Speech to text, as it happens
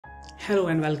Hello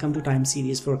and welcome to time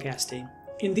series forecasting.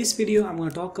 In this video, I'm going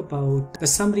to talk about the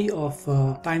summary of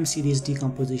time series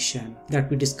decomposition that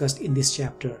we discussed in this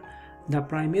chapter. The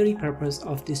primary purpose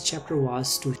of this chapter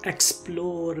was to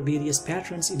explore various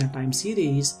patterns in a time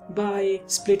series by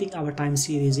splitting our time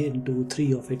series into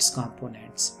three of its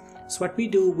components. So what we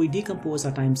do, we decompose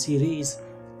a time series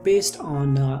based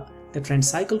on the trend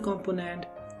cycle component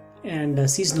and the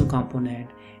seasonal component,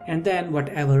 and then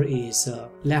whatever is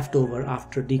left over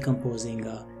after decomposing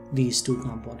these two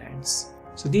components.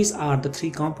 So these are the three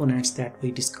components that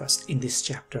we discussed in this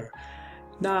chapter.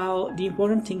 Now the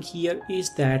important thing here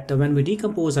is that when we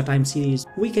decompose a time series,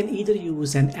 we can either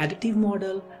use an additive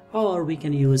model or we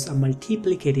can use a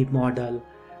multiplicative model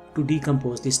to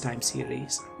decompose this time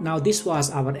series. Now this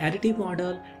was our additive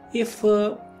model. If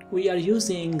we are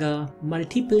using a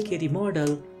multiplicative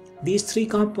model, these three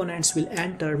components will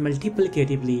enter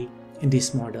multiplicatively in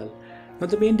this model. Now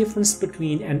the main difference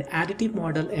between an additive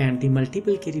model and the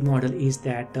multiplicative model is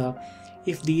that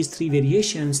if these three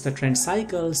variations, the trend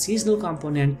cycle, seasonal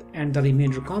component and the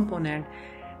remainder component,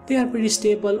 they are pretty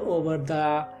stable over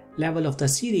the level of the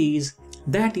series,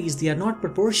 that is, they are not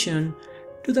proportion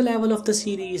to the level of the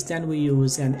series, then we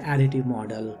use an additive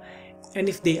model. And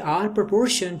if they are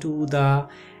proportion to the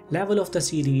level of the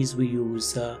series, we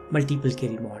use a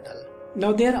multiplicative model.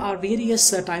 Now there are various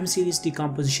time series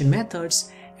decomposition methods,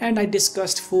 and I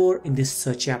discussed four in this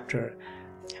chapter.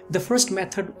 The first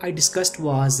method I discussed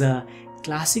was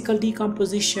classical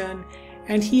decomposition,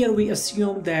 and here we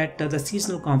assume that the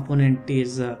seasonal component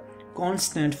is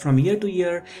constant from year to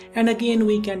year, and again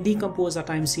we can decompose a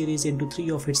time series into three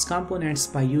of its components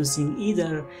by using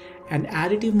either an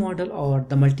additive model or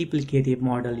the multiplicative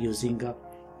model using the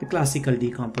classical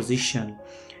decomposition.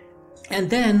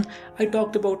 And then I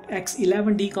talked about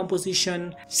X11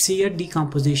 decomposition, shared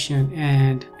decomposition,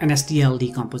 and an STL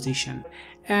decomposition.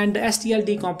 And STL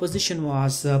decomposition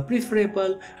was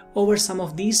preferable over some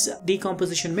of these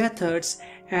decomposition methods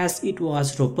as it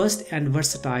was robust and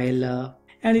versatile,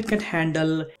 and it can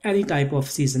handle any type of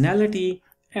seasonality,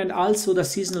 and also the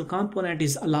seasonal component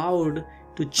is allowed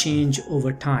to change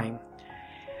over time.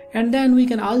 And then we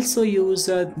can also use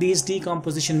these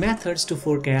decomposition methods to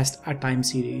forecast a time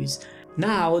series.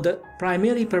 Now the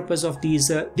primary purpose of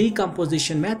these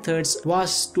decomposition methods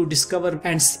was to discover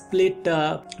and split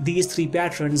these three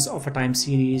patterns of a time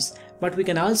series, but we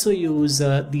can also use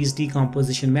these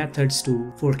decomposition methods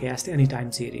to forecast any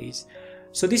time series.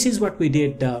 So this is what we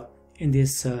did in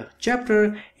this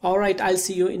chapter. Alright, I'll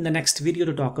see you in the next video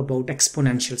to talk about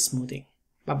exponential smoothing.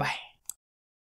 Bye bye.